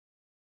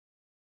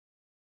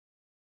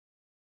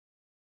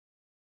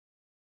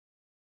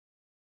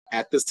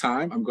At this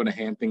time, I'm going to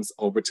hand things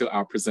over to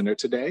our presenter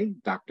today,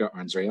 Dr.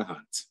 Andrea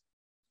Hunt.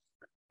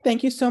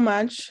 Thank you so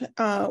much.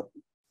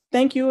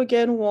 Thank you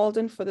again,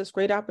 Walden, for this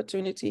great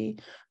opportunity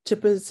to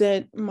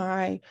present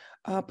my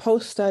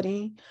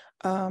post-study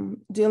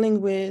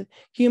dealing with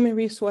human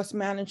resource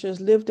managers'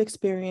 lived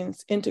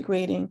experience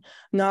integrating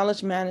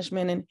knowledge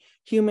management and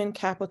human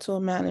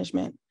capital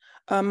management.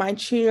 My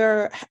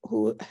chair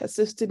who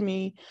assisted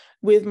me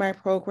with my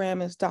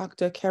program is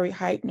Dr. Kerry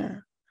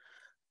Heitner.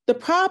 The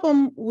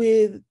problem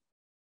with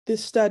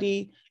this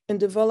study and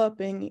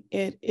developing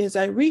it is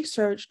I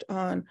researched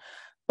on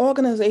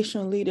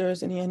organizational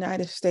leaders in the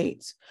United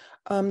States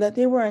that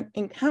they were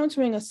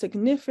encountering a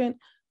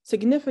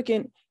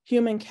significant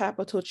human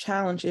capital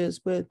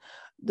challenges with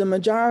the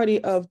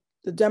majority of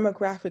the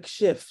demographic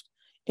shift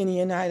in the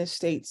United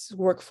States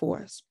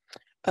workforce.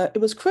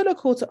 It was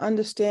critical to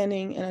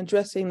understanding and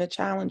addressing the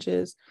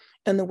challenges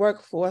in the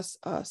workforce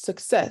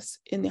success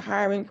in the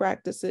hiring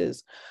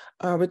practices,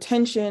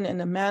 retention, and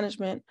the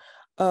management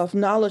of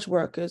knowledge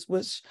workers,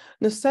 which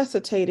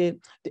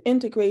necessitated the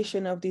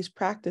integration of these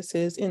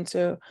practices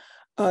into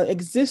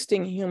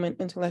existing human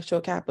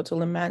intellectual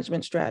capital and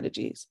management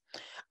strategies.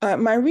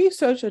 My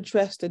research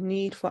addressed the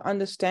need for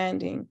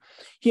understanding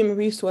human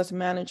resource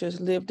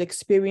managers' lived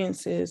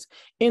experiences,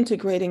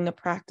 integrating the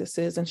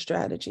practices and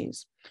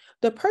strategies.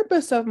 The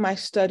purpose of my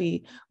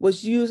study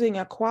was using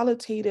a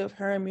qualitative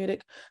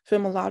hermeneutic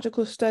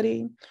phenomenological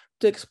study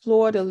to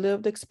explore the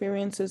lived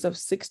experiences of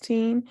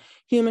 16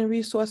 human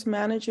resource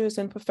managers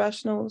and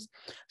professionals,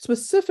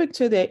 specific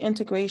to their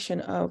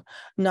integration of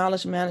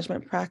knowledge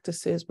management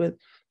practices with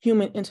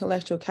human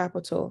intellectual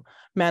capital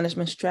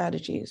management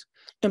strategies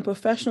in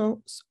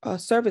professional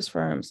service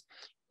firms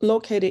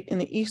located in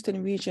the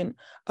eastern region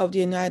of the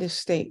United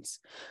States.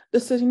 The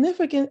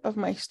significance of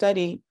my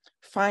study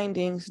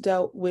findings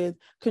dealt with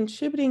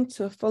contributing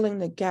to filling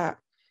the gap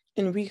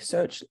in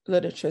research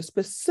literature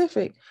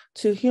specific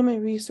to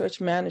human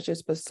research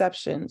managers'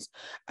 perceptions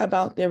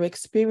about their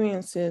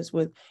experiences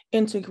with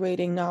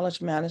integrating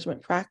knowledge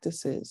management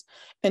practices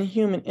and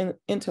human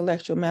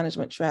intellectual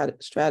management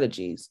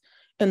strategies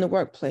in the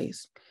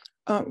workplace.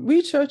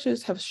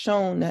 Researchers have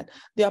shown that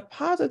there are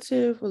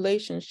positive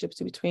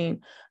relationships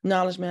between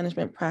knowledge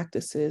management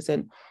practices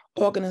and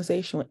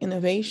organizational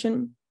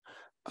innovation,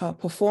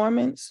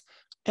 performance,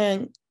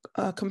 and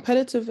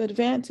competitive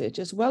advantage,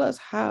 as well as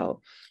how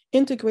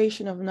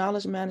integration of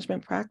knowledge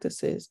management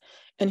practices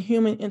and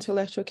human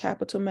intellectual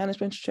capital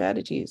management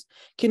strategies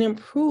can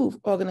improve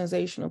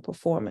organizational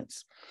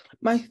performance.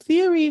 My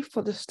theory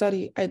for the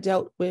study, I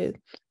dealt with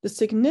the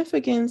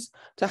significance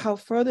to how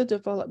further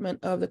development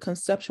of the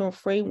conceptual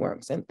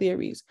frameworks and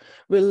theories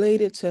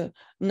related to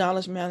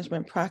knowledge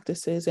management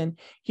practices and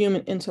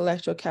human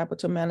intellectual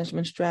capital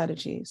management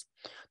strategies.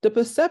 The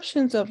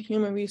perceptions of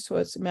human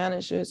resource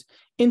managers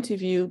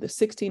interviewed the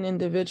 16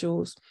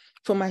 individuals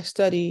for my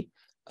study.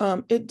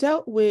 It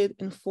dealt with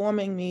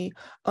informing me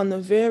on the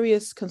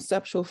various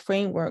conceptual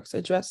frameworks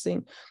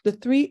addressing the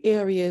three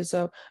areas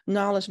of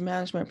knowledge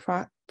management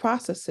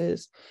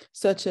processes,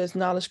 such as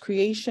knowledge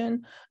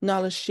creation,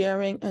 knowledge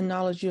sharing, and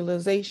knowledge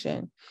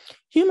utilization.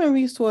 Human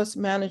resource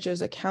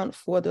managers account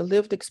for the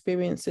lived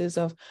experiences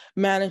of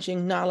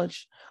managing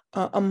knowledge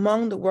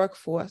among the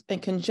workforce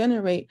and can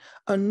generate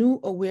a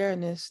new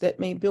awareness that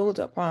may build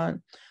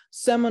upon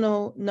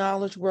seminal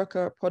knowledge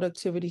worker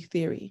productivity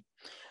theory.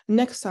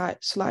 Next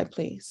slide,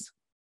 please.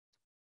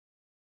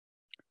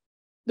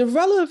 The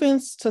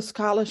relevance to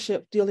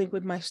scholarship dealing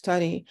with my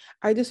study,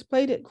 I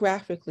displayed it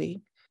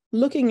graphically,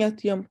 looking at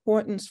the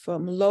importance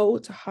from low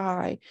to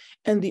high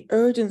and the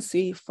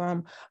urgency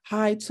from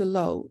high to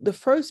low. The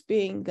first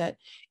being that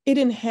it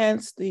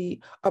enhanced the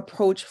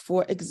approach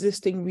for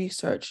existing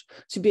research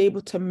to be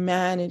able to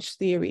manage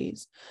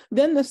theories.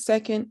 Then the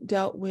second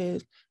dealt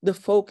with the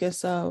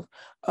focus of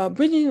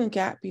bridging the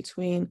gap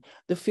between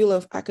the field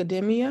of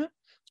academia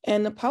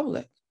and the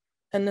public.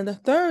 And then the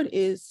third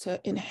is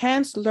to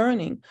enhance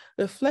learning,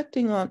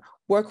 reflecting on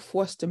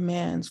workforce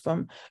demands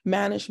from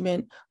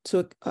management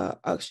to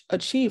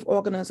achieve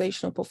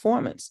organizational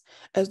performance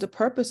as the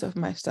purpose of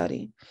my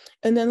study.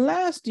 And then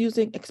last,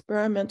 using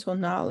experimental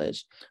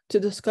knowledge to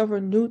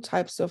discover new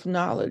types of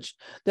knowledge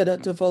that are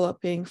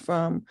developing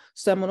from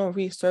seminal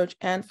research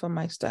and from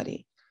my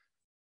study.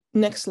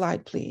 Next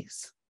slide,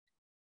 please.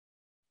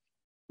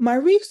 My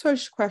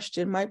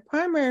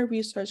primary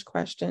research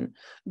question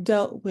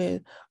dealt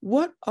with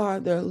what are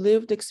the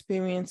lived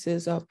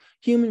experiences of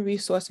human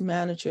resource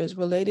managers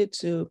related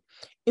to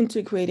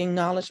integrating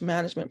knowledge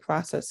management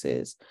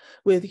processes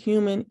with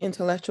human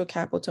intellectual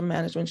capital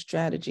management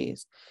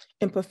strategies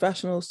in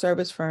professional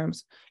service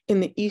firms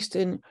in the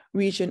eastern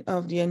region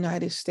of the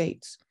United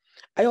States.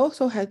 I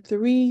also had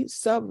 3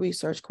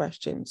 sub-research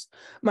questions.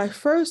 My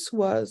first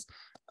was,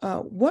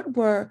 what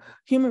were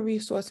human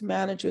resource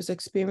managers'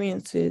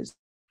 experiences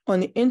on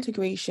the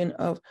integration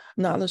of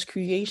knowledge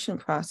creation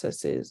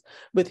processes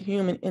with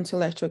human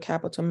intellectual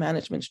capital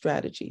management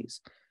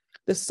strategies?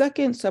 The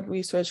second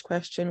sub-research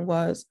question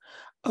was,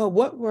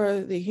 what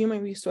were the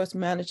human resource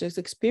managers'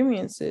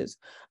 experiences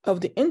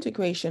of the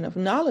integration of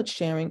knowledge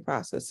sharing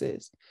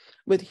processes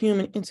with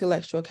human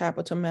intellectual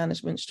capital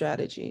management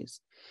strategies?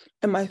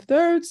 And my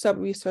third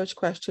sub-research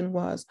question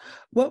was,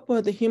 what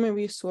were the human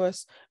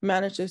resource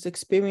managers'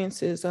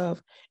 experiences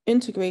of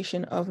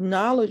integration of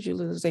knowledge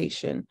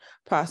utilization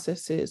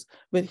processes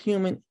with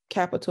human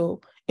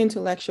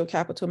intellectual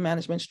capital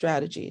management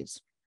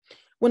strategies?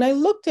 When I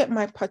looked at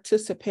my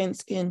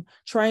participants in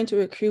trying to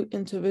recruit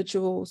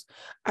individuals,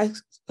 I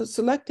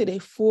selected a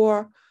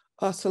four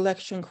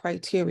selection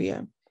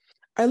criteria.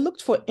 I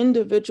looked for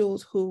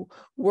individuals who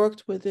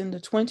worked within the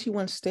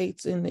 21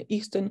 states in the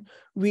eastern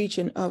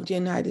region of the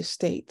United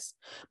States.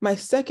 My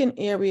second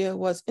area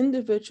was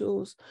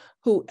individuals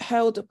who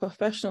held a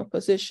professional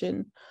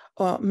position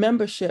or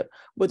membership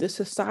with the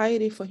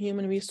Society for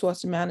Human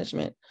Resource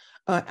Management,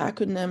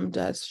 acronym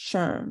does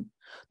SHRM.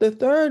 The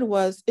third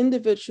was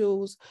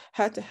individuals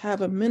had to have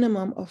a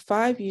minimum of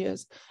 5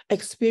 years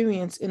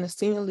experience in a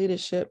senior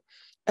leadership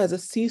as a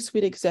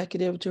C-suite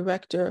executive,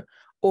 director,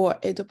 or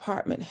a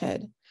department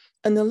head.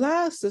 And the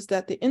last is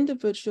that the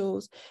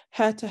individuals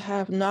had to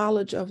have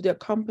knowledge of their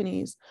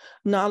company's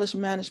knowledge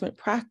management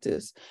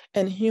practice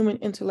and human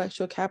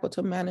intellectual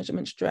capital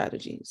management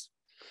strategies.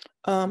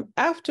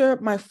 After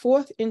my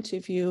fourth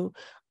interview,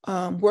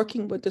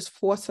 working with this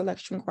four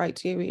selection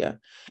criteria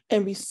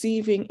and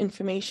receiving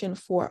information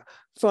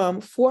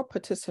from four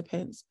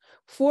participants,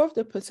 four of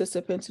the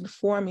participants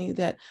informed me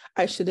that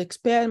I should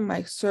expand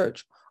my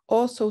search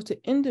also to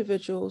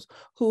individuals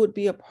who would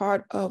be a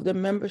part of the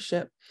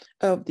membership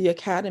of the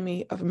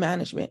Academy of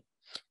Management.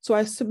 So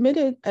I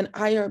submitted an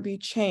IRB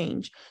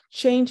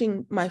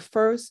changing my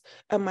first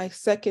and my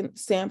second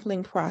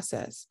sampling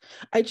process.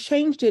 I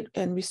changed it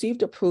and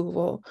received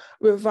approval,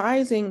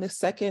 revising the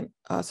second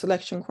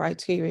selection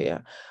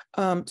criteria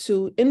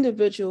to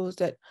individuals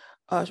that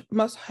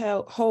must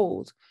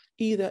hold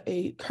either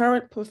a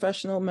current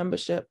professional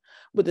membership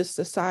with the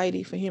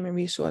Society for Human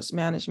Resource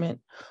Management,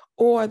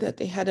 or that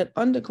they had an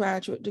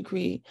undergraduate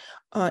degree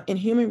in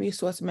human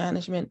resource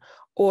management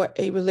or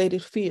a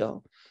related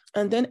field.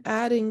 And then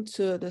adding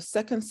to the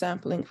second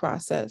sampling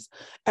process,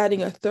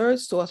 adding a third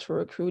source for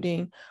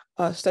recruiting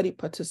study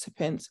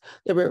participants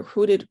that were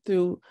recruited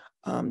through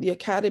the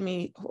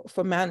Academy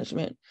for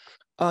Management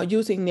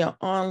using their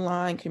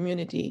online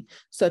community,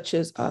 such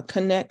as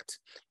Connect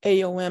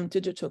AOM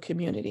digital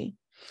community.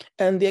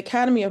 And the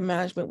Academy of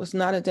Management was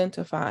not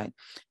identified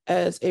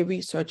as a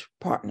research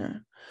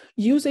partner.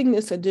 Using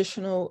this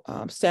additional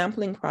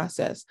sampling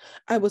process,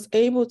 I was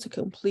able to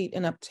complete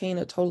and obtain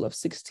a total of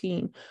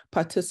 16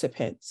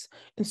 participants.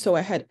 And so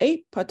I had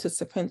 8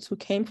 participants who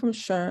came from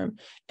SHRM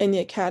and the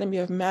Academy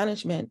of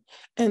Management.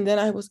 And then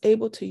I was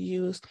able to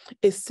use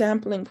a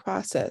sampling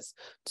process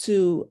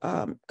to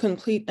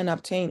complete and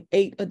obtain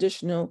 8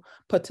 additional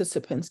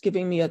participants,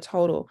 giving me a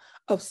total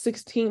of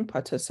 16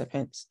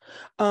 participants.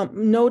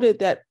 Noted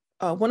that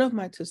one of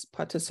my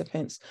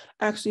participants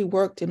actually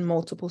worked in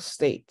multiple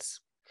states.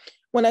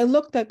 When I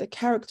looked at the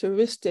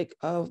characteristic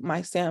of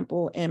my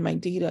sample and my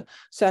data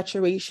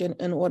saturation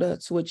in order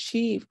to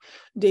achieve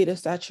data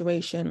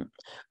saturation,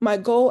 my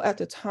goal at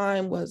the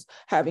time was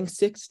having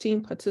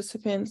 16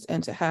 participants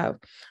and to have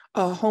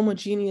a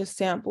homogeneous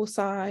sample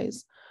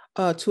size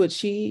to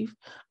achieve.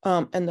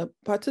 And the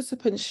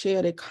participants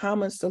shared a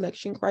common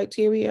selection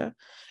criteria.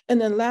 And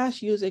then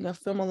last, using a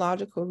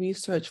phenomenological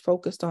research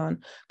focused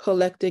on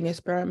collecting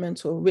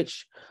experimental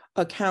rich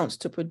accounts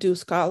to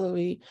produce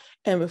scholarly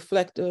and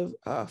reflective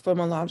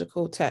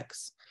phenomenological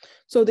texts.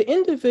 So the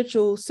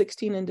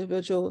 16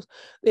 individuals,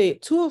 2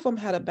 of them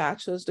had a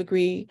bachelor's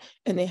degree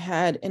and they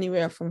had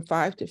anywhere from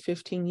 5 to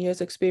 15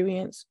 years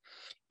experience.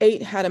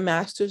 8 had a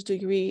master's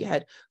degree,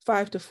 had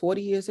 5 to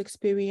 40 years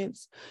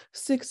experience.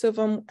 6 of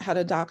them had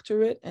a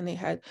doctorate and they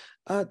had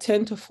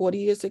 10 to 40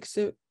 years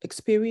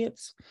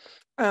experience.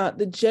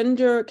 The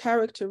gender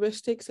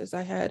characteristics is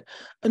I had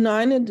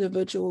 9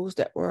 individuals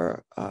that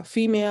were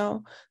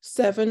female,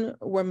 7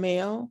 were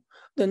male.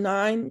 The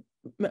 9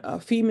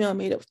 female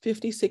made up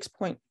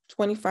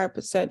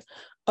 56.25%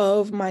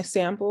 of my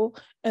sample,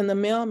 and the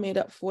male made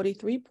up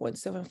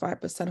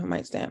 43.75% of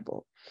my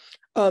sample.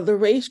 The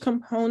race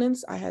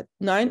components, I had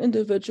 9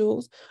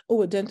 individuals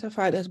who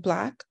identified as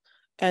Black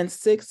and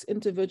 6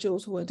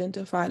 individuals who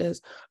identified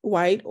as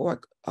white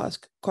or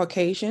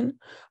Caucasian.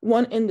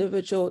 1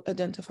 individual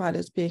identified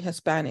as being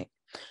Hispanic.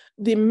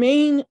 The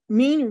mean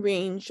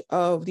range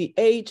of the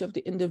age of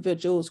the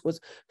individuals was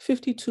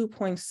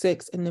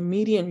 52.6 and the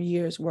median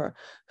years were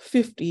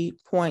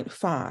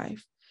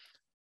 50.5.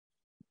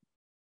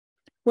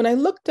 When I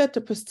looked at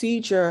the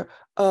procedure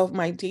of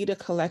my data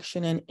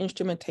collection and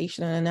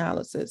instrumentation and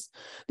analysis,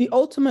 the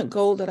ultimate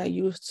goal that I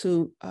used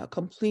to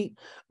complete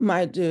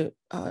my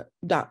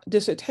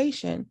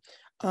dissertation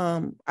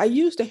I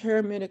used the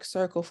hermeneutic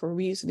circle for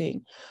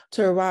reasoning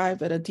to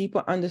arrive at a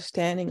deeper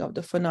understanding of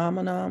the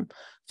phenomenon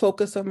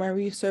focus of my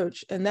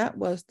research, and that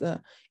was the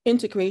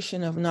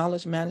integration of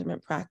knowledge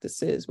management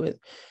practices with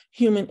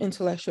human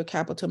intellectual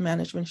capital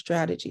management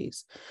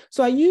strategies.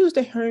 So I used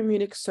the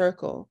hermeneutic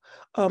circle.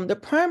 The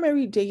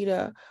primary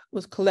data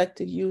was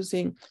collected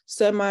using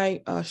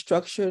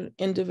semi-structured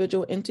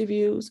individual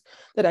interviews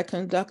that I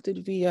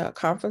conducted via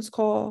conference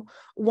call.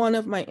 One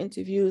of my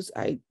interviews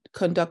I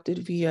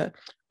conducted via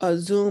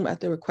Zoom at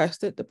the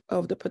request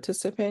of the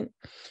participant.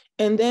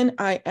 And then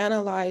I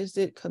analyzed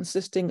it,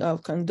 consisting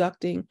of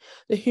conducting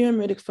the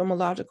hermeneutic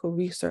phenomenological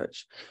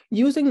research.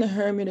 Using the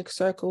hermeneutic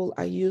circle,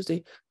 I used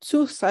a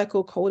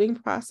 2-cycle coding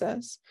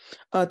process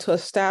to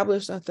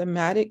establish a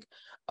thematic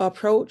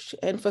approach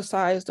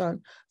emphasized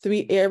on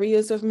 3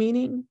 areas of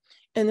meaning.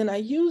 And then I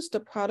used the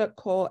product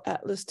called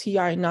Atlas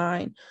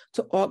TI9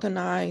 to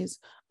organize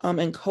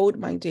and code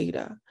my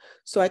data.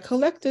 So I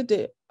collected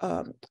the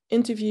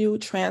interview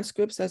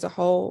transcripts as a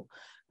whole.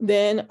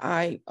 Then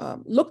I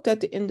looked at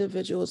the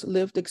individual's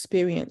lived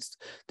experience.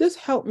 This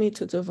helped me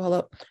to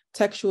develop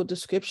textual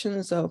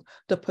descriptions of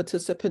the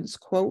participants'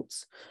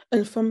 quotes.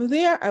 And from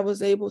there, I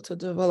was able to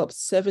develop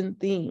 7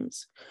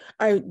 themes.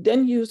 I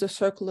then used the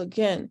circle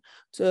again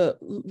to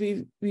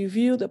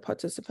review the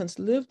participants'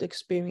 lived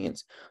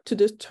experience to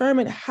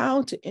determine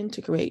how to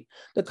integrate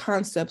the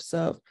concepts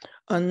of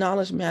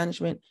knowledge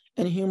management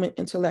and human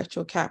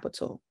intellectual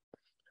capital.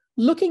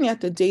 Looking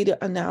at the data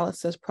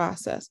analysis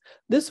process,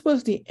 this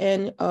was the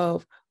end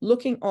of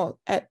looking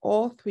at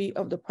all 3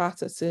 of the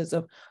processes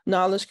of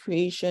knowledge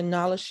creation,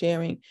 knowledge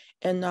sharing,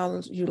 and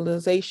knowledge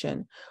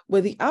utilization,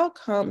 where the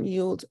outcome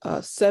yields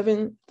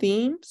 7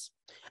 themes.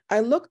 I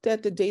looked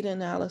at the data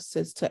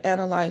analysis to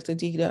analyze the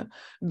data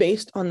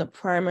based on the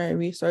primary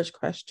research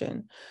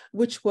question,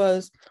 which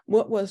was,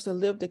 what was the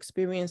lived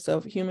experience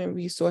of human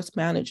resource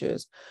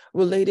managers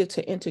related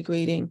to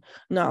integrating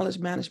knowledge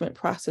management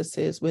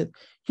processes with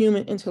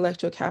human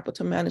intellectual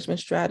capital management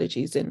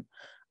strategies in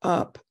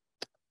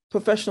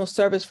professional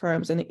service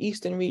firms in the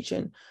Eastern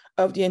region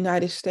of the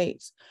United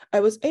States.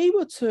 I was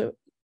able to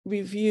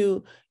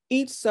review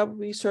each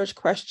sub-research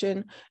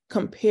question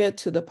compared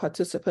to the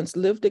participants'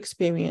 lived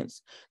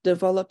experience,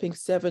 developing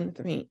 7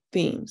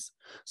 themes.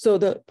 So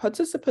the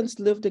participants'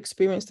 lived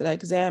experience that I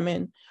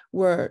examined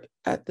were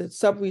at the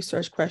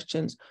sub-research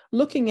questions,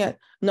 looking at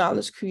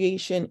knowledge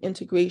creation,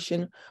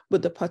 integration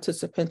with the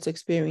participants'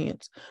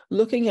 experience,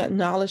 looking at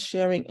knowledge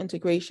sharing,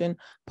 integration,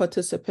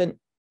 participant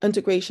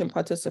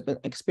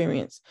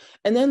experience,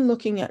 and then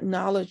looking at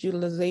knowledge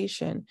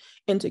utilization,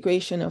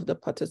 integration of the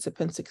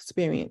participants'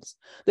 experience.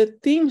 The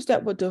themes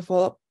that were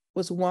developed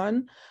was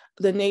 1,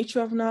 the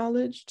nature of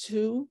knowledge;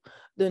 2,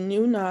 the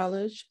new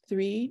knowledge;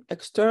 3,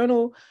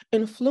 external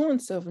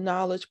influence of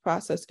knowledge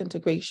process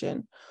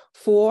integration;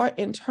 4,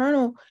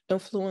 internal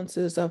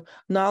influences of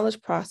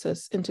knowledge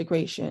process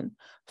integration;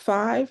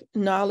 5,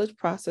 knowledge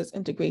process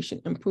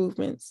integration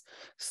improvements;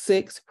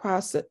 6,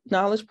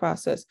 knowledge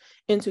process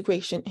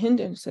integration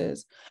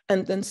hindrances;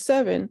 and then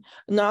 7,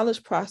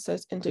 knowledge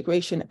process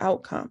integration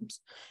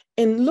outcomes.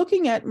 In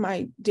looking at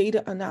my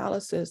data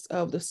analysis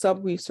of the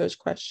sub-research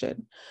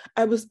question,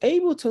 I was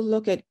able to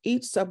look at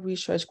each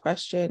sub-research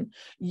question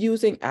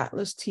using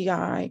Atlas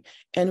TI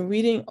and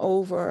reading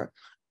over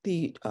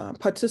the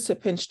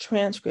participants'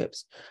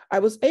 transcripts. I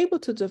was able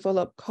to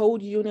develop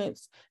code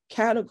units,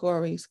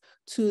 categories,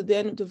 to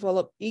then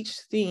develop each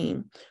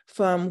theme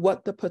from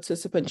what the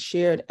participants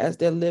shared as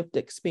their lived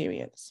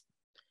experience.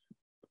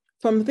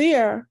 From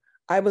there,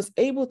 I was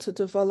able to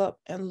develop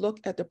and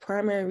look at the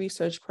primary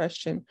research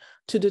question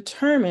to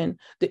determine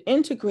the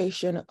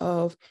integration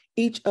of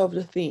each of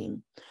the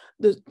theme.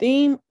 The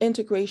theme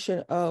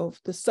integration of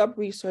the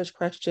sub-research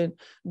question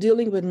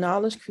dealing with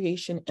knowledge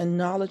creation and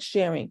knowledge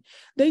sharing,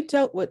 they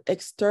dealt with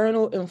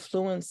external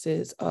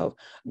influences of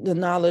the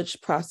knowledge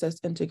process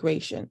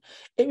integration.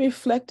 It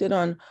reflected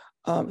on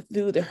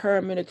through the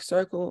hermeneutic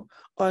circle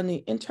on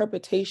the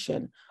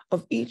interpretation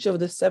of each of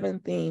the 7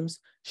 themes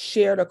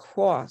shared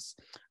across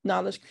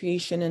knowledge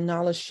creation and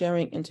knowledge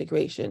sharing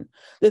integration.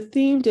 The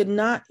theme did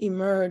not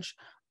emerge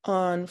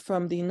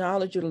from the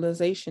knowledge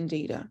utilization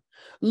data.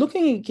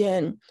 Looking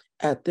again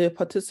at the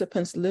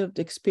participants' lived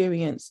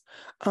experience,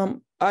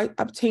 I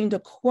obtained a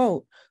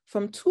quote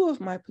from 2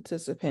 of my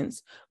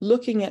participants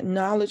looking at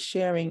knowledge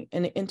sharing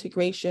and the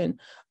integration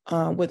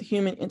with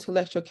human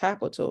intellectual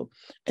capital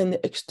and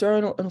the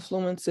external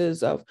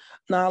influences of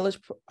knowledge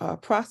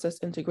process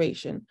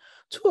integration.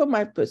 2 of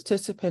my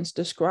participants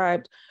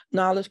described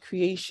knowledge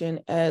creation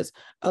as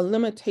a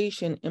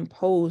limitation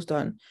imposed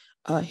on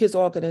his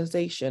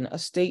organization, a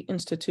state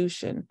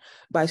institution,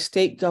 by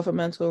state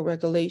governmental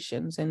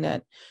regulations, and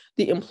that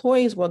the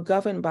employees were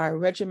governed by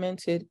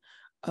regimented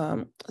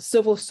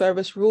civil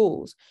service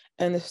rules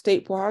and the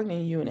state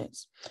bargaining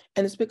units.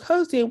 And it's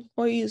because the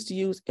employees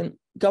used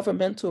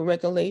governmental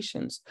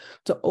regulations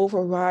to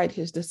override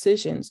his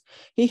decisions,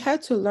 he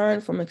had to learn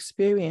from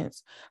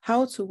experience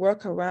how to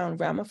work around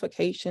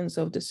ramifications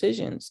of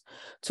decisions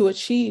to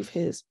achieve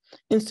his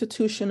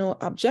institutional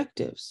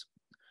objectives.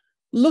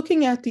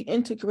 Looking at the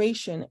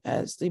integration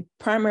as the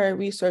primary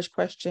research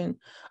question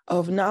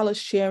of knowledge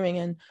sharing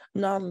and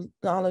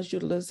knowledge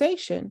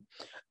utilization,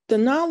 the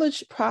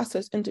knowledge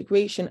process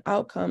integration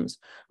outcomes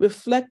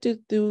reflected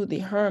through the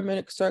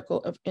hermeneutic circle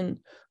of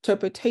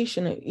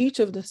interpretation of each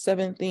of the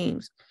 7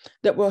 themes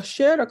that were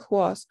shared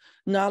across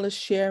knowledge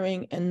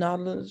sharing and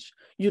knowledge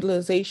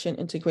utilization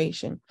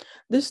integration.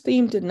 This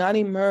theme did not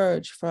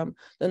emerge from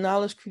the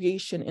knowledge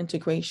creation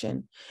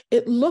integration.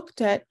 I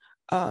looked at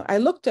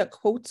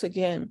quotes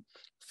again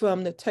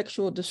from the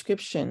textual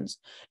descriptions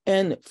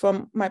and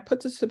from my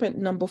participant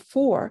number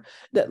 4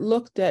 that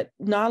looked at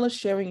knowledge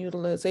sharing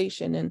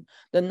utilization and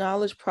the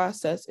knowledge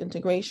process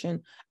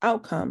integration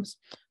outcomes.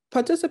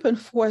 Participant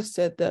 4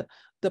 said that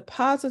the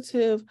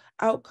positive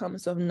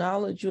outcomes of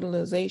knowledge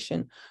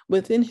utilization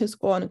within his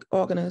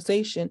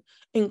organization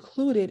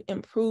included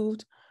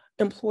improved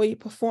employee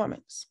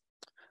performance.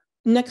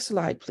 Next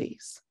slide,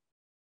 please.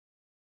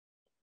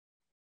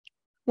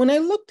 When I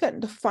looked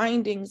at the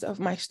findings of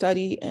my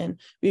study and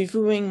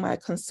reviewing my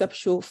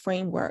conceptual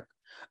framework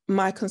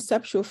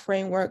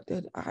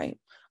that I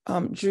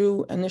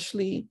drew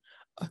initially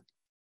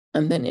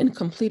and then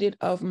completed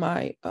of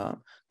my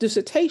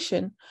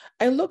dissertation,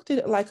 I looked at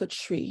it like a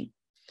tree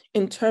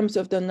in terms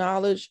of the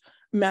knowledge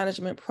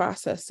management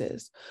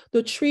processes.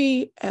 The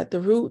tree at the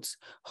roots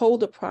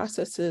hold the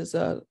processes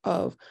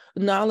of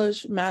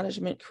knowledge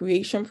management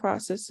creation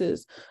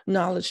processes,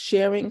 knowledge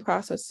sharing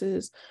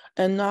processes,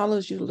 and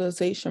knowledge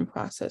utilization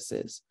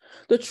processes.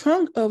 The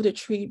trunk of the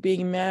tree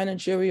being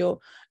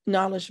managerial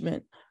knowledge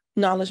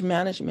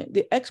management,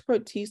 the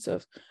expertise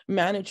of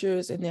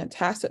managers and their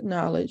tacit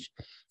knowledge.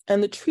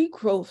 And the tree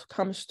growth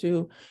comes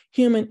through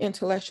human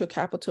intellectual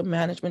capital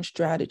management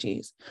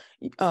strategies,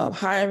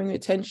 hiring,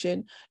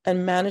 retention,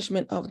 and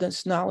management of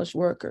this knowledge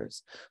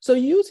workers. So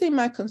using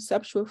my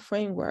conceptual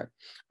framework,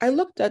 I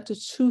looked at the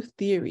 2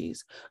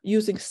 theories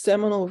using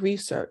seminal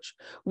research.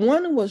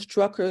 One was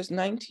Drucker's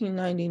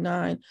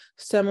 1999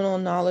 seminal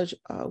knowledge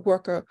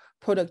worker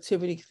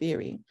productivity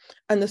theory.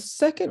 And the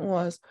second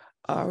was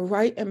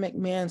Wright and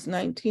McMahon's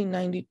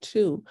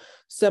 1992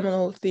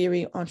 seminal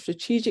theory on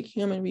strategic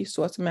human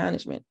resource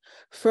management,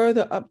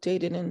 further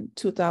updated in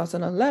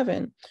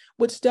 2011,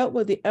 which dealt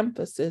with the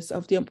emphasis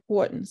of the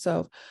importance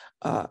of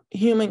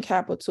human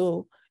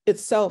capital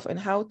itself and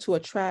how to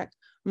attract,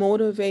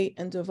 motivate,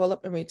 and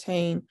develop and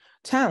retain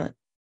talent.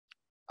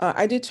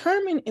 I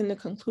determined in the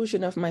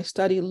conclusion of my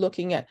study,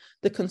 looking at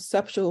the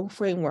conceptual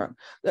framework,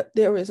 that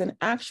there is an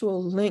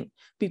actual link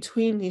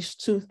between these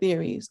 2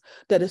 theories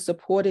that is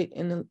supported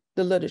in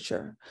the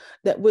literature,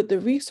 that with the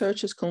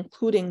researchers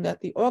concluding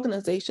that the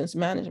organization's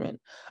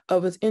management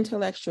of its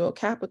intellectual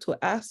capital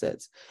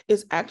assets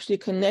is actually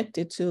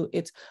connected to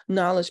its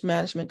knowledge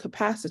management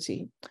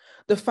capacity.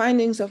 The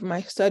findings of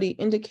my study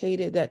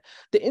indicated that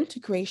the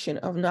integration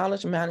of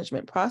knowledge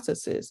management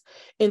processes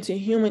into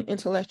human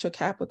intellectual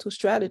capital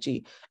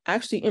strategy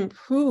actually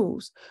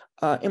improves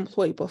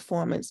employee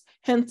performance,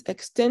 hence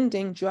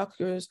extending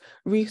Drucker's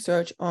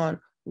research on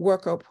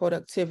worker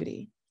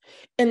productivity.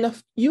 And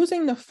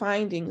using the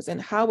findings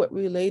and how it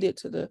related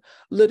to the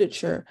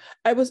literature,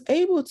 I was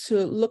able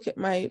to look at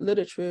my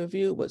literature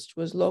review, which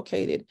was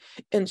located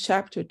in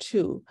chapter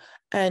 2,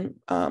 and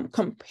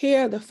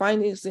compare the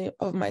findings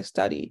of my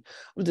study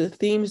with the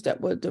themes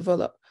that were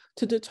developed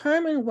to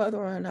determine whether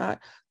or not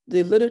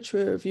the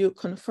literature review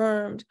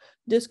confirmed,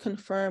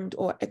 disconfirmed,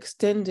 or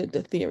extended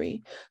the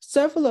theory.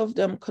 Several of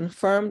them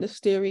confirmed this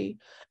theory,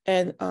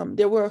 and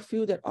there were a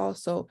few that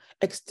also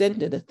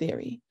extended the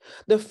theory.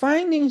 The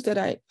findings that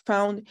I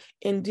found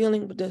in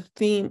dealing with the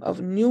theme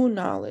of new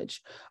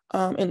knowledge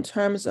in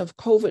terms of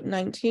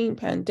COVID-19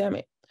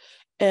 pandemic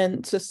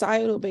and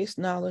societal-based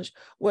knowledge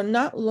were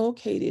not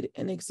located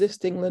in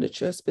existing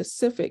literature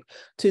specific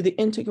to the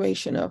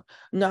integration of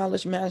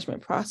knowledge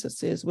management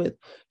processes with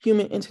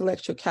human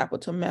intellectual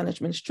capital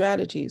management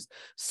strategies,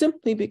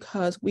 simply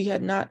because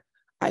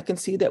I can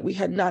see that we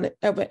had not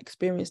ever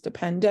experienced a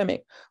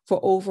pandemic for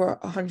over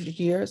 100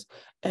 years,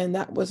 and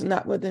that was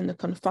not within the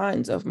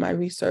confines of my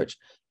research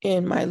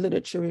in my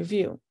literature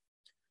review.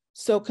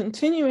 So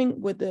continuing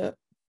with the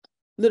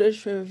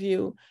literature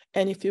review,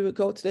 and if you would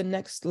go to the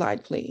next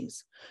slide,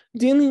 please.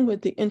 Dealing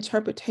with the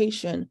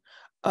interpretation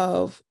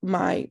of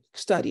my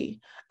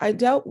study, I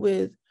dealt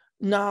with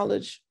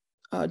knowledge,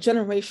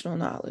 generational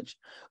knowledge.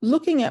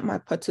 Looking at my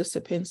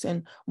participants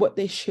and what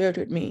they shared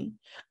with me,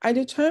 I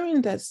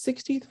determined that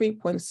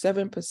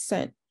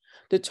 63.7%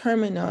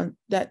 determined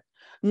that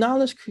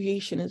knowledge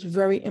creation is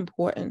very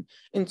important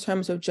in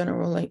terms of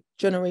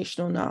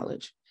generational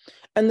knowledge.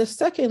 And the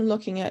second,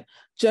 looking at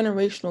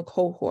generational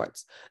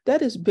cohorts,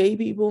 that is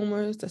baby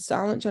boomers, the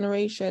silent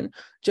generation,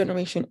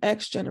 Generation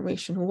X,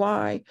 Generation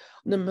Y,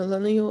 the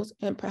millennials,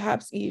 and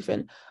perhaps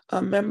even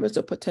members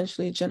of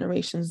potentially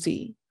Generation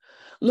Z.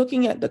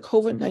 Looking at the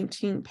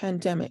COVID-19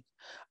 pandemic,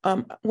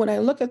 when I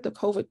look at the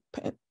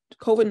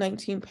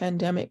COVID-19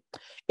 pandemic,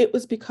 it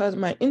was because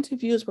my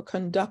interviews were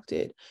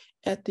conducted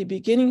at the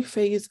beginning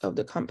phase of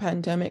the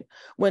pandemic,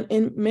 when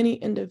many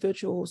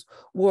individuals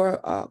were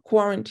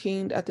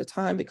quarantined at the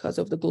time because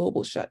of the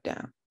global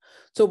shutdown.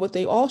 So what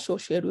they also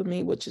shared with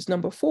me, which is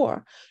number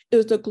 4,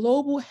 is the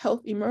global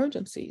health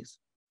emergencies,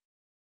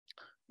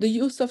 the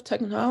use of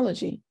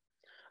technology,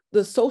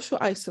 the social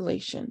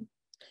isolation,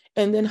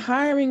 and then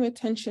hiring,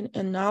 retention,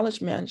 and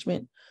knowledge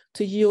management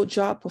to yield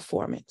job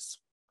performance.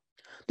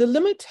 The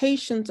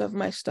limitations of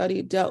my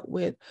study dealt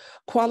with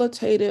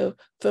qualitative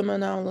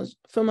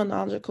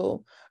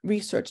phenomenological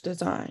research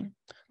design,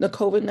 the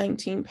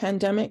COVID-19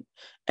 pandemic,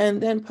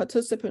 and then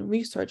participant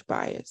research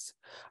bias.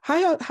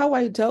 How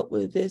I dealt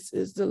with this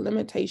is the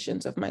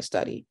limitations of my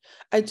study.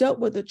 I dealt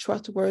with the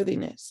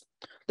trustworthiness,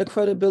 the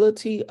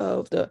credibility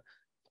of the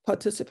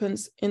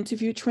participants'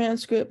 interview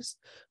transcripts,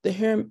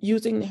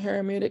 using the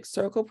hermeneutic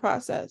circle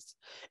process,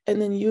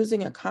 and then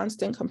using a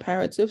constant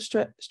comparative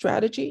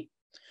strategy.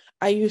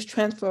 I use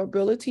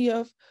transferability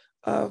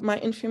of my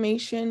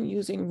information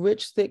using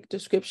rich, thick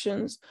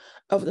descriptions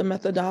of the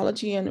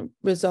methodology and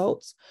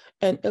results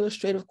and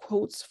illustrative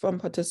quotes from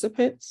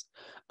participants.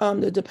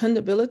 The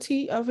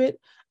dependability of it,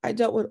 I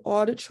dealt with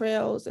audit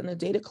trails and the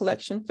data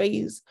collection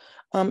phase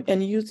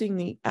and using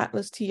the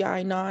Atlas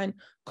TI-9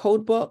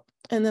 codebook.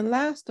 And then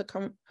last, the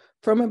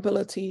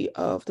confirmability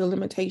of the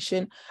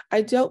limitation,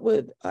 I dealt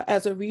with,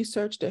 as a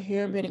research, the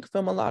hermeneutic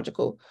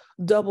phenomenological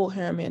double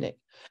hermeneutic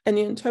and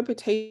the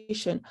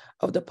interpretation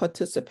of the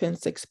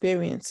participants'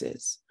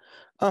 experiences.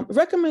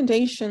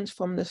 Recommendations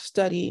from the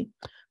study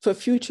for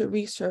future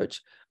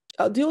research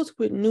deals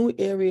with new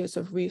areas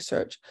of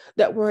research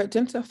that were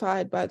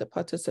identified by the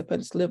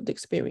participants' lived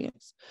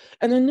experience.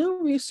 And the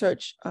new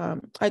research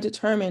I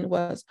determined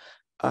was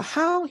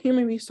how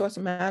human resource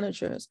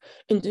managers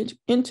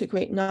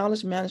integrate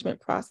knowledge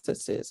management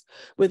processes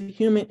with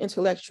human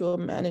intellectual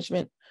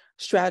management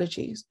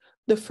strategies.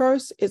 The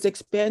first is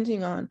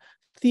expanding on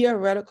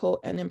theoretical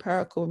and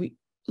empirical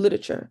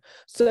literature,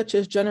 such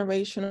as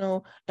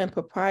generational and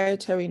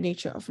proprietary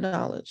nature of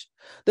knowledge.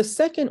 The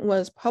second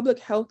was public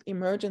health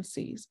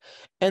emergencies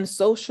and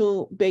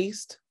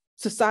society-based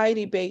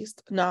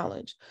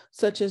knowledge,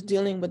 such as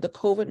dealing with the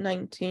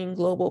COVID-19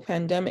 global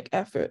pandemic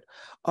effort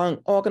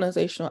on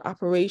organizational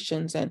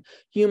operations and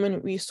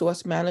human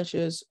resource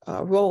managers'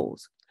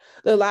 roles.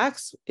 The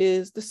last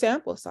is the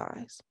sample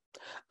size.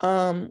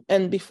 And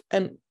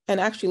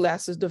actually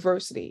last is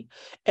diversity.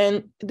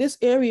 And this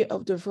area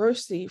of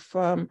diversity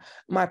from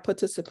my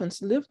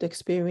participants' lived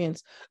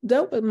experience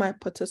dealt with my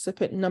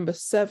participant number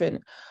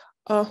 7,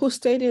 who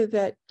stated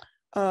that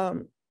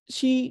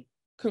she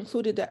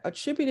concluded that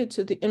attributed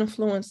to the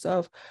influence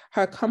of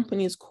her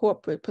company's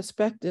corporate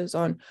perspectives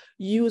on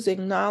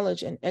using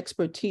knowledge and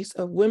expertise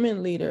of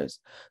women leaders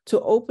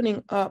to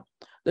opening up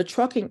the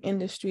trucking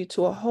industry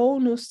to a whole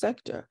new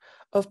sector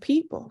of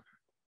people.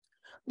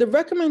 The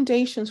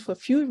recommendations for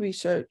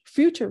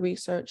future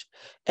research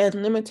and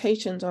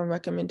limitations on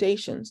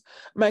recommendations.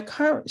 My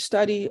current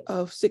study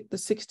of the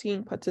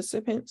 16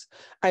 participants,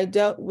 I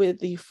dealt with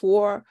the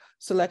 4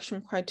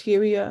 selection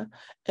criteria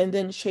and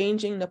then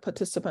changing the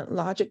participant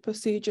logic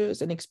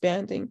procedures and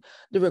expanding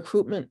the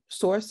recruitment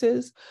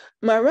sources.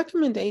 My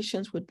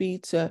recommendations would be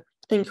to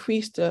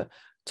increase the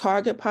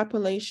target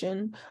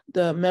population,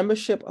 the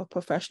membership of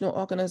professional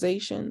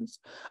organizations,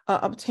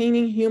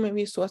 obtaining human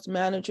resource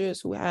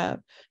managers who have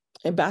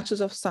a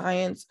bachelor's of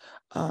science,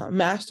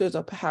 master's,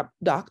 or perhaps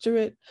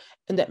doctorate,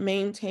 and that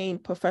maintain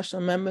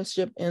professional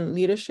membership in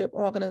leadership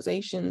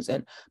organizations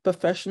and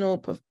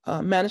professional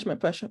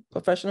management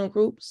professional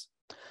groups.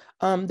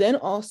 Then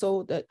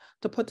also that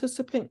the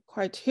participant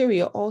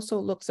criteria also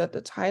looks at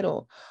the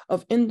title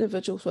of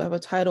individuals who have a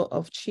title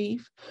of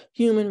chief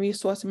human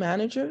resource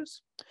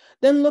managers.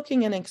 Then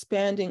looking and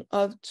expanding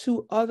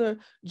to other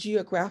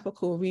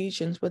geographical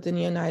regions within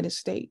the United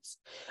States.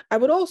 I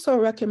would also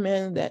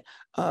recommend that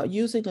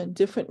using a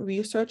different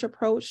research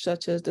approach,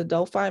 such as the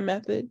Delphi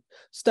method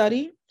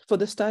for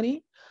the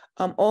study,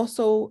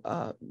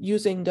 also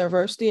using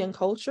diversity and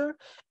culture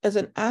as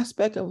an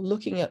aspect of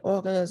looking at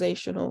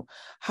organizational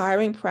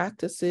hiring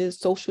practices,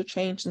 social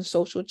change and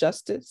social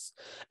justice.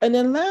 And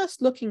then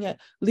last, looking at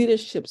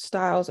leadership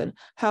styles and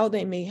how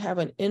they may have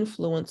an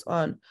influence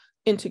on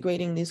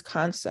integrating these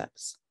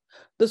concepts.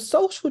 The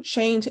social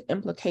change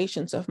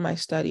implications of my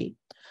study.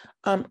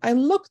 I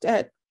looked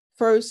at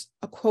first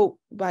a quote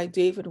by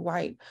David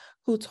White,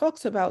 who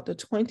talks about the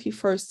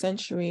 21st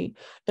century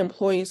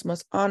employees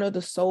must honor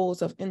the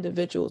souls of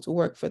individuals who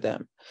work for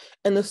them.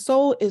 And the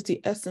soul is the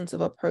essence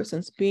of a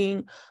person's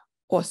being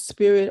or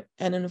spirit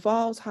and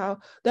involves how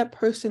that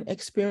person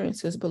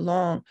experiences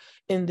belong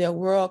in their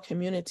world,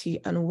 community,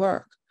 and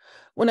work.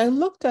 When I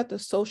looked at the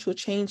social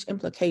change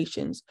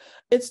implications,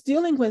 it's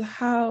dealing with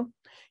how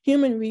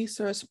human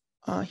resources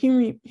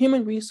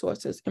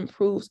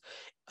improves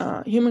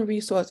human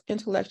resource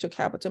intellectual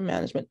capital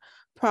management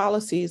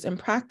policies and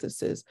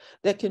practices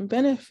that can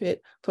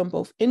benefit from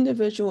both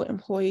individual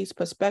employees'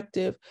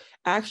 perspective,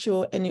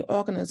 actual, and the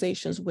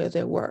organizations where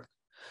they work.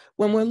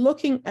 When we're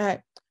looking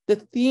at the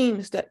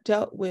themes that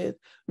dealt with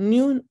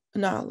new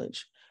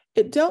knowledge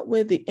It dealt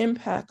with the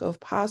impact of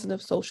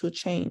positive social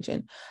change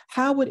and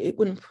how it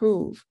would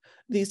improve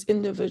these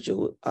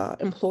individual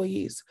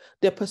employees,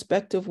 their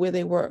perspective where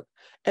they work,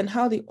 and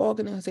how the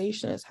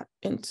organization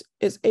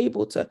is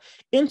able to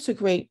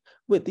integrate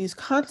with these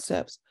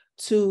concepts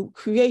to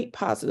create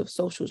positive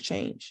social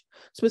change,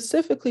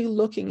 specifically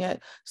looking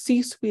at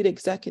C-suite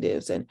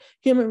executives and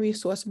human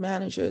resource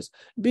managers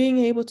being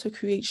able to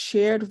create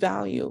shared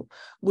value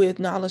with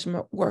knowledge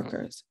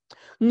workers.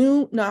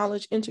 New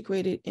knowledge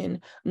integrated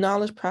in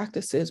knowledge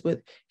practices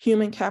with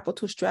human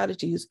capital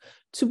strategies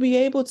to be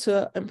able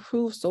to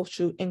improve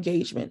social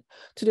engagement,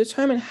 to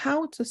determine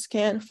how to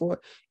scan for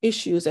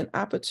issues and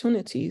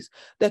opportunities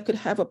that could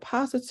have a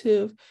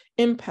positive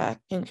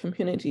impact in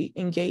community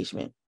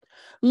engagement.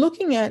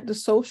 Looking at the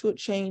social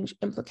change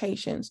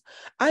implications,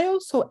 I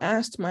also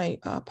asked my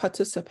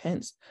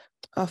participants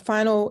a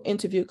final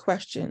interview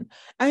question.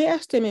 I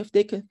asked them if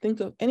they could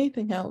think of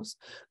anything else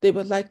they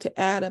would like to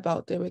add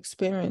about their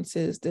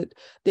experiences that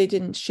they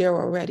didn't share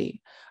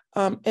already.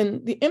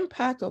 And the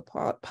impact of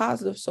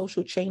positive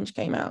social change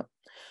came out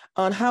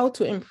on how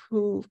to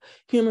improve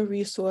human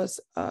resource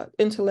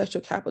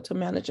intellectual capital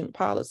management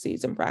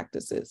policies and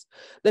practices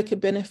that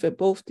could benefit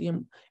both the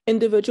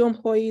individual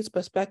employees'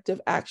 perspective,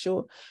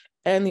 actual,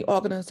 and the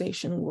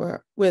organization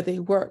where they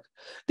work.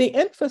 They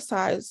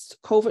emphasized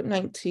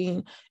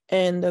COVID-19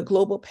 and the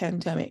global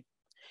pandemic.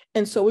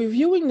 And so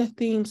reviewing the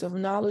themes of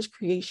knowledge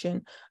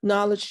creation,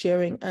 knowledge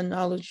sharing, and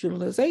knowledge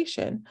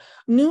utilization,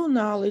 new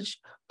knowledge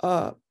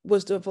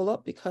was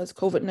developed because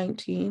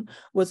COVID-19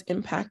 was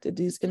impacted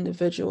these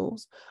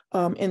individuals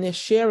in their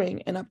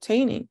sharing and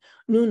obtaining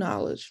new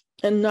knowledge.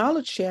 And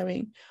knowledge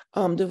sharing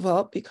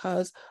developed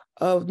because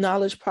of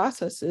knowledge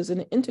processes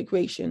and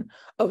integration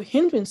of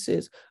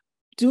hindrances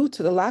due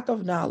to the lack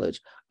of knowledge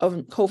of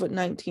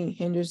COVID-19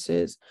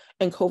 hindrances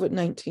and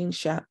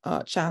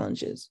COVID-19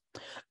 challenges.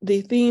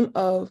 The theme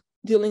of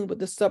dealing with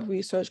the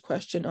sub-research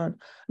question on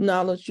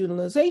knowledge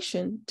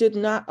utilization did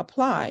not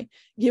apply,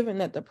 given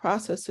that the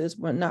processes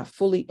were not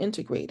fully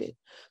integrated.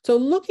 So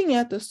looking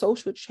at the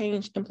social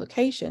change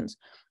implications,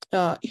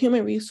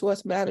 human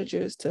resource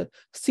managers to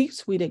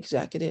C-suite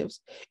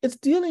executives, it's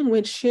dealing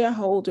with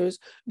shareholders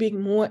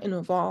being more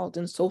involved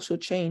in social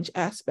change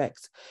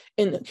aspects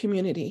in the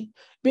community,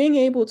 being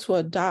able to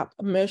adopt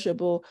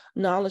measurable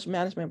knowledge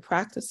management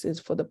practices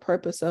for the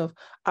purpose of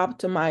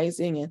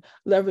optimizing and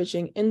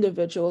leveraging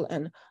individual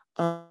and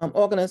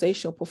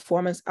organizational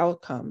performance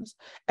outcomes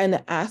and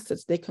the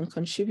assets they can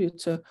contribute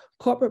to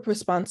corporate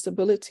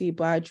responsibility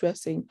by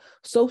addressing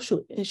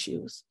social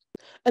issues.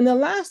 And the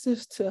last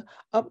is to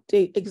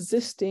update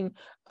existing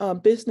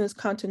business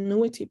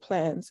continuity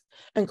plans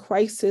and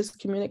crisis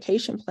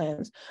communication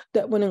plans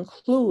that would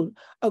include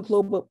a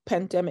global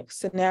pandemic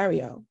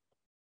scenario.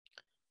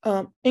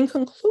 In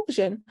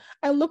conclusion,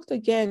 I looked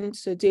again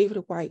to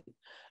David White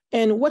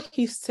and what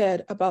he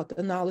said about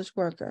the knowledge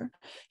worker.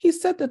 He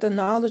said that the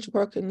knowledge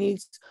worker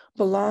needs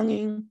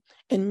belonging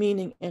and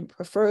meaning and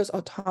prefers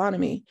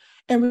autonomy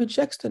and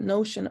rejects the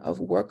notion of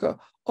worker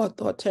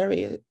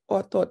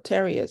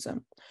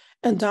authoritarianism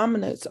and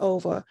dominates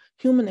over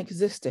human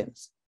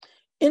existence.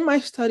 In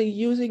my study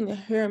using the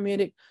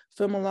hermeneutic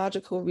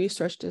phenomenological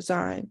research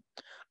design,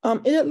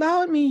 it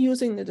allowed me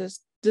using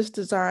this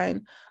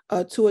design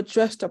to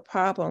address the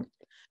problem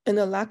and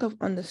the lack of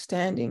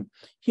understanding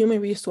human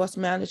resource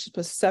managers'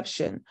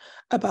 perception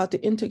about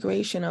the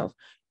integration of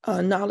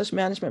knowledge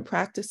management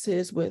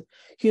practices with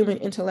human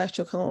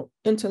intellectual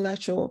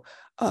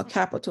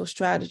capital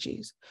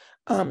strategies.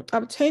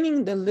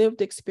 Obtaining the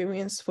lived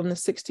experience from the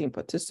 16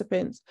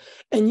 participants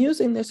and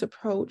using this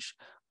approach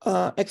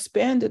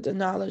expanded the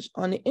knowledge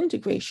on the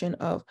integration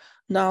of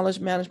knowledge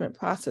management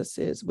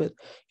processes with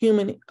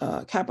human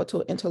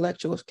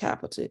intellectual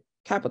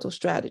capital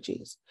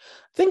strategies.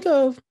 Think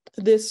of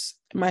this,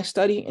 my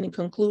study in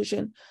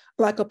conclusion,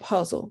 like a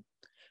puzzle.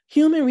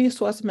 Human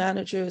resource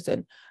managers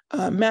and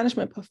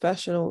management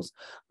professionals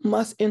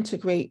must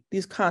integrate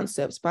these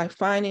concepts by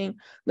finding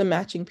the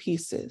matching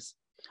pieces,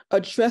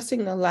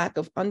 addressing the lack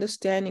of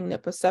understanding the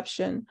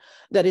perception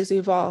that is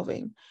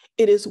evolving.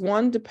 It is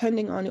one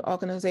depending on the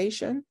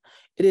organization.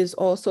 It is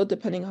also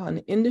depending on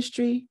the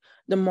industry,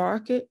 the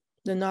market,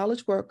 the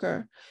knowledge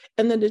worker,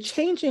 and then the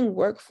changing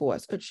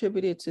workforce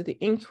attributed to the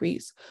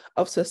increase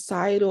of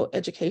societal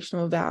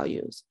educational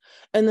values.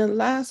 And then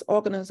last,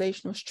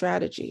 organizational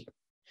strategy.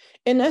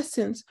 In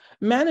essence,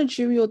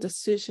 managerial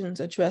decisions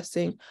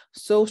addressing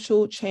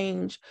social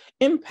change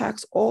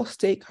impacts all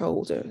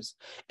stakeholders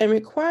and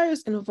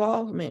requires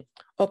involvement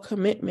or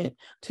commitment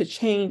to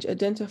change,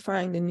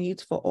 identifying the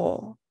needs for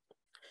all.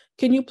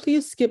 Can you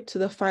please skip to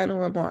the final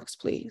remarks,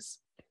 please?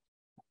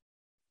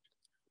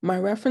 My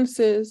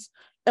references.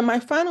 And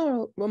my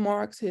final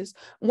remarks is,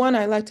 one,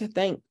 I'd like to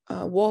thank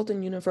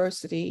Walden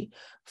University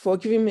for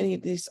giving me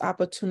this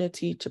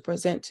opportunity to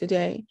present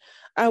today.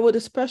 I would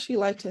especially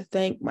like to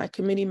thank my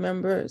committee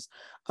members,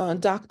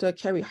 Dr.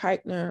 Kerry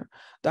Heichner,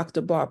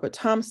 Dr. Barbara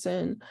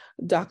Thompson,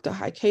 Dr.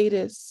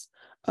 HICM,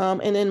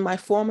 and then my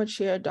former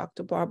chair,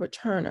 Dr. Barbara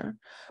Turner.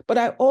 But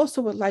I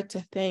also would like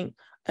to thank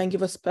and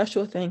give a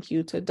special thank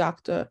you to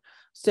Dr.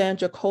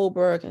 Sandra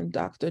Kohlberg and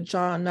Dr.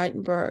 John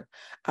Nightenberg.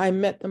 I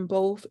met them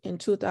both in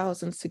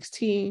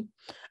 2016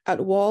 at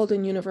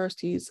Walden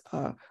University's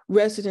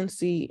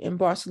residency in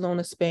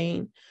Barcelona,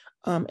 Spain.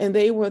 And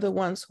they were the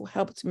ones who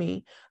helped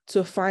me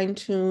to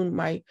fine-tune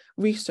my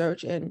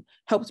research and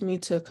helped me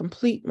to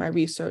complete my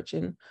research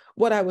and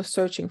what I was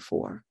searching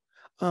for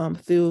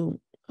through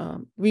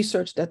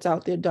research that's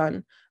out there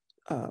done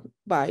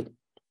by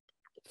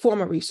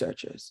former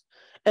researchers.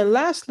 And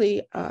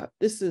lastly,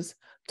 this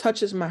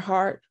touches my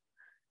heart,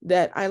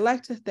 that I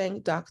like to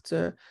thank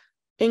Dr.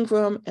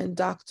 Ingram and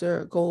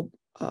Dr.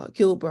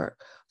 Gilbert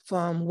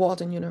from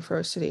Walden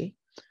University.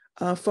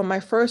 From my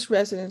first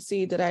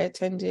residency that I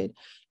attended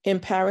in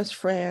Paris,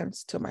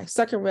 France, to my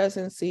second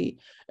residency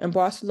in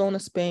Barcelona,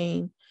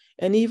 Spain,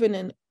 and even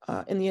in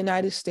the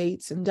United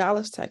States, in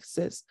Dallas,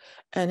 Texas,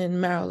 and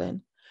in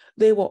Maryland,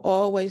 they were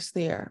always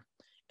there.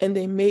 And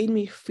they made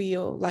me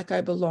feel like I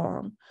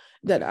belong,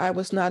 that I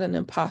was not an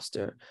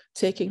imposter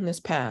taking this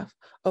path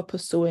of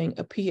pursuing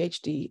a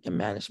PhD in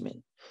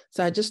management.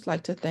 So I'd just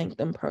like to thank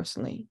them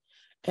personally.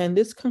 And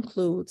this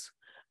concludes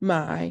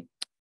my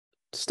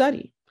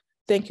study.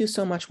 Thank you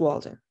so much,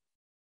 Walden.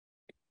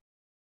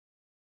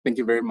 Thank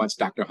you very much,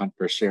 Dr. Hunt,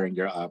 for sharing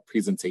your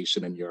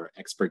presentation and your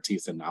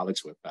expertise and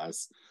knowledge with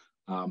us.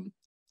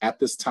 At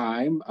this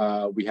time,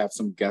 we have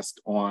some guests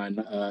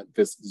on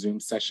this Zoom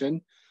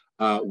session.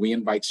 We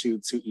invite you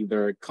to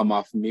either come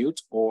off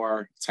mute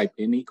or type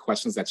any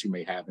questions that you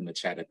may have in the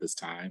chat at this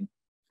time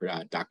for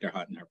Dr.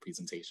 Hunt and her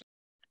presentation.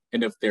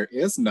 And if there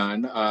is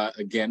none,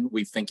 again,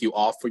 we thank you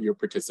all for your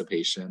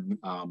participation.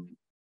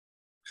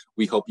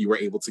 We hope you were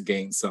able to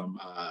gain some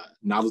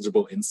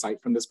knowledgeable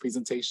insight from this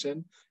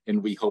presentation,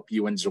 and we hope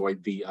you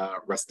enjoyed the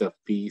rest of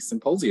the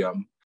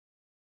symposium.